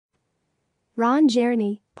Ron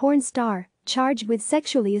Jeremy, porn star, charged with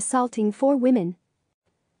sexually assaulting 4 women.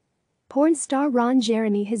 Porn star Ron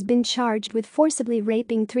Jeremy has been charged with forcibly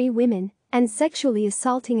raping 3 women and sexually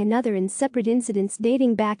assaulting another in separate incidents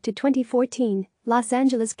dating back to 2014, Los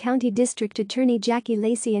Angeles County District Attorney Jackie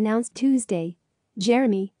Lacey announced Tuesday.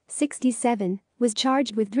 Jeremy, 67, was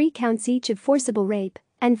charged with 3 counts each of forcible rape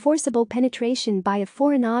and forcible penetration by a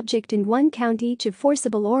foreign object and 1 count each of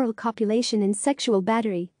forcible oral copulation and sexual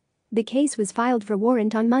battery. The case was filed for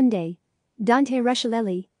warrant on Monday. Dante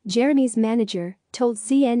Rusciolelli, Jeremy's manager, told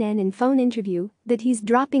CNN in phone interview that he's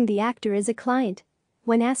dropping the actor as a client.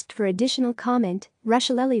 When asked for additional comment,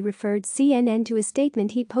 Rusciolelli referred CNN to a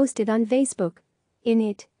statement he posted on Facebook. In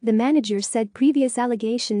it, the manager said previous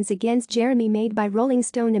allegations against Jeremy made by Rolling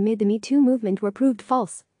Stone amid the Me Too movement were proved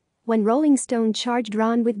false. When Rolling Stone charged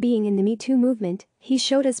Ron with being in the Me Too movement, he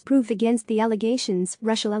showed us proof against the allegations,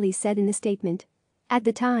 Rusciolelli said in the statement. At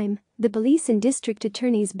the time, the police and district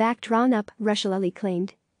attorneys backed Ron up, Rusciolelli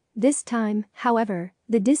claimed. This time, however,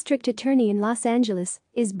 the district attorney in Los Angeles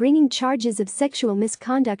is bringing charges of sexual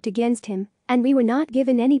misconduct against him, and we were not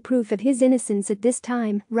given any proof of his innocence at this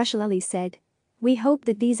time, Rusciolelli said. We hope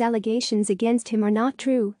that these allegations against him are not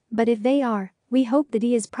true, but if they are, we hope that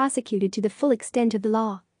he is prosecuted to the full extent of the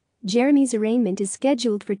law. Jeremy's arraignment is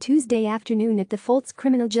scheduled for Tuesday afternoon at the Foltz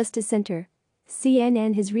Criminal Justice Center.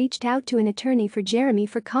 CNN has reached out to an attorney for Jeremy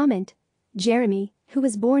for comment. Jeremy, who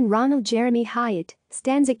was born Ronald Jeremy Hyatt,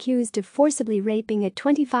 stands accused of forcibly raping a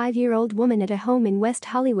 25-year-old woman at a home in West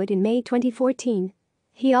Hollywood in May 2014.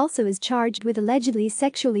 He also is charged with allegedly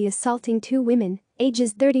sexually assaulting 2 women,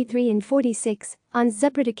 ages 33 and 46, on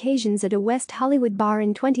separate occasions at a West Hollywood bar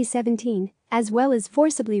in 2017, as well as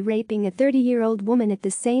forcibly raping a 30-year-old woman at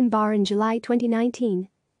the same bar in July 2019.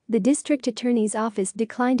 The district attorney's office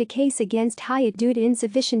declined a case against Hyatt due to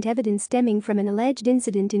insufficient evidence stemming from an alleged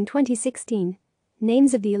incident in 2016.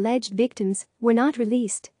 Names of the alleged victims were not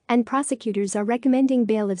released, and prosecutors are recommending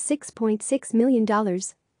bail of $6.6 million.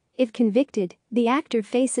 If convicted, the actor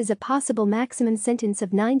faces a possible maximum sentence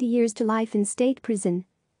of 90 years to life in state prison.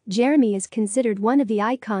 Jeremy is considered one of the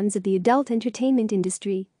icons of the adult entertainment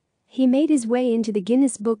industry. He made his way into the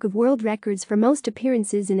Guinness Book of World Records for most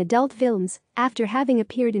appearances in adult films, after having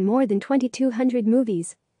appeared in more than 2,200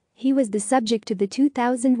 movies. He was the subject of the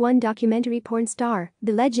 2001 documentary Porn Star,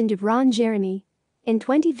 The Legend of Ron Jeremy. In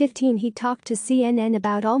 2015 he talked to CNN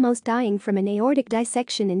about almost dying from an aortic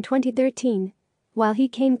dissection in 2013. While he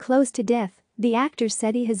came close to death, the actor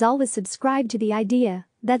said he has always subscribed to the idea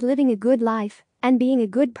that living a good life and being a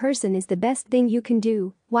good person is the best thing you can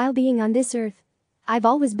do while being on this earth. I've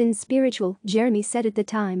always been spiritual, Jeremy said at the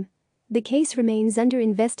time. The case remains under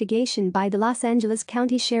investigation by the Los Angeles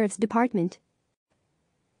County Sheriff's Department.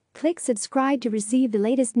 Click subscribe to receive the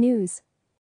latest news.